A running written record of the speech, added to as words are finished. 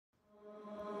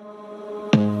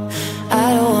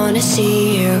wanna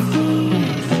see you.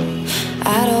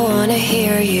 I don't wanna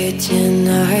hear you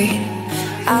tonight.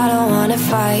 I don't wanna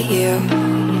fight you.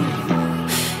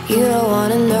 You don't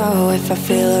wanna know if I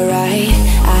feel alright.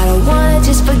 I don't wanna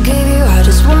just forgive you, I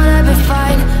just wanna be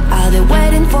fine. I'll be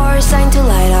waiting for a sign to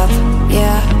light up,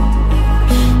 yeah.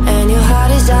 And your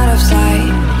heart is out of sight.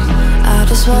 I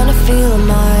just wanna feel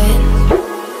mine.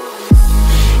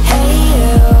 Hey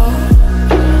you,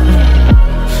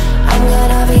 I'm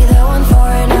gonna be the one for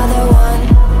another one.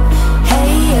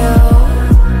 Hey you,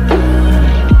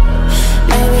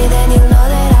 maybe then you'll know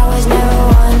that I was never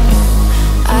one.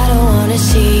 I don't wanna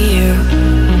see you,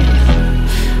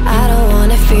 I don't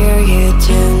wanna fear you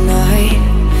tonight.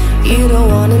 You don't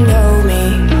wanna know me,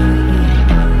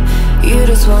 you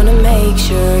just wanna make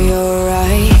sure you're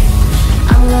right.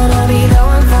 I'm gonna be the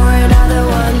one for another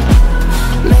one.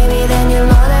 Maybe then you'll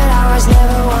know that I was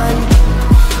never one.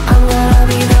 I'm gonna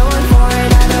be the one for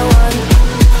another one.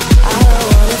 I don't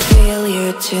wanna feel you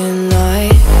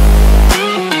tonight.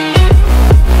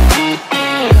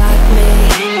 Got me.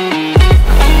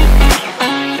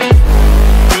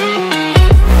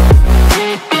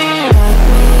 Got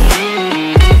me.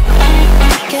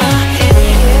 Can I hear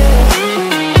you?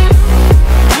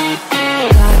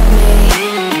 Got me.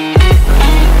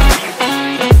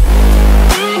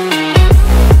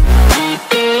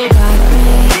 Got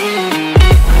me.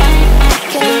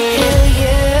 Can I hear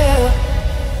you?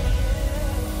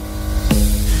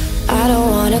 I don't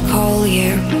wanna call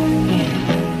you.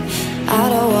 I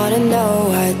don't wanna know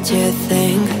what you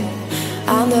think.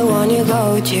 I'm the one you go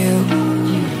to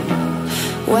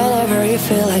whenever you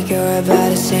feel like you're about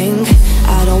to sink.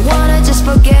 I don't wanna just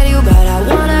forget you, but I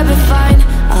wanna be fine.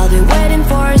 I'll be waiting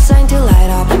for a sign to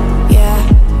light up, yeah.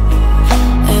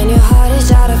 And your heart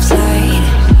is out of sight.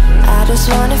 I just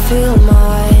wanna feel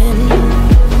mine.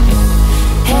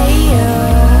 Hey you,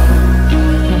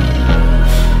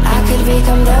 I could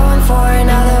become the one for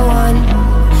another one.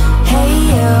 Hey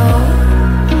you,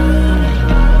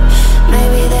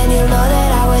 maybe then you'll know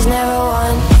that I was never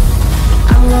one.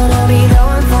 I'm gonna be the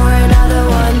one for another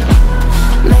one.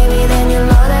 Maybe then you'll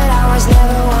know that I was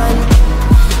never one.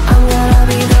 I'm gonna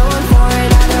be the one for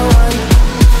another one.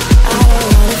 I don't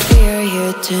wanna fear you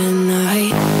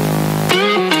tonight.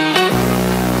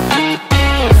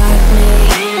 Got me. Got me.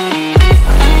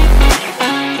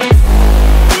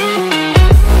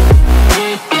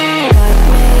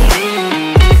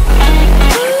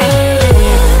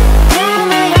 Got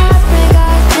me, got me,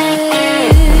 got me.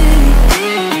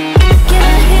 Can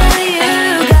I hear you?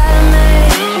 Got me.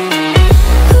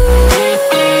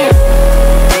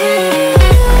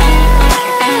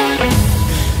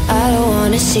 I don't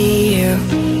wanna see you,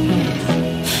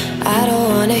 I don't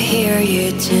wanna hear you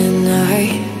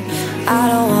tonight. I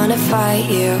don't wanna fight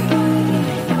you.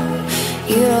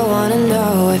 You don't wanna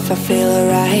know if I feel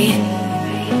alright.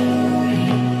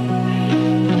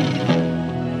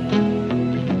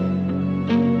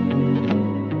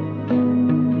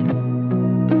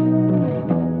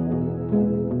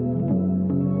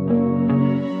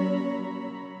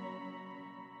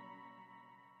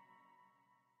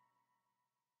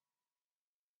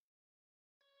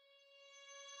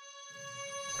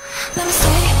 Let me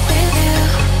stay with you.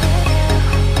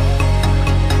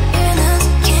 Even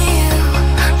asking you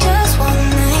just one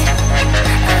night.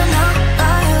 I don't know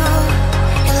about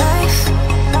your life,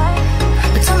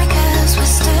 but tell me 'cause we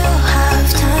still have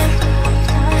time.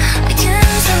 I can't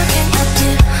stop looking at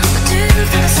you, but do you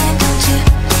feel the same, don't you?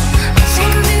 I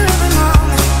think of you every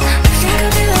moment, I think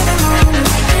of you every moment.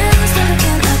 I can't stop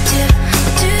looking at you,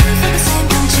 but do you feel the same,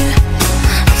 don't you?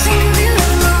 I think of you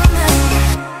every moment.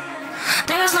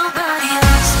 There's nobody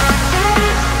else.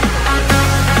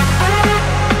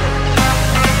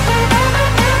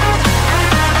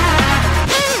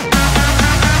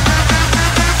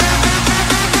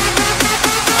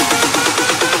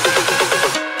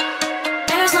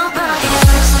 There's nobody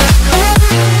else.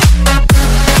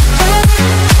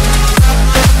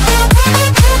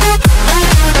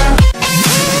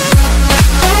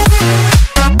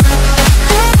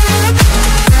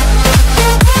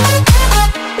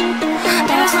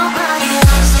 There's nobody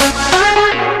else.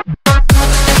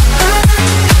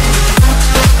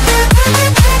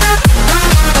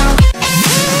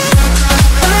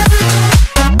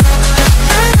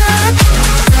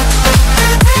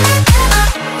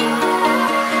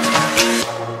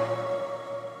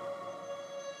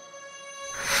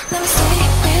 Let me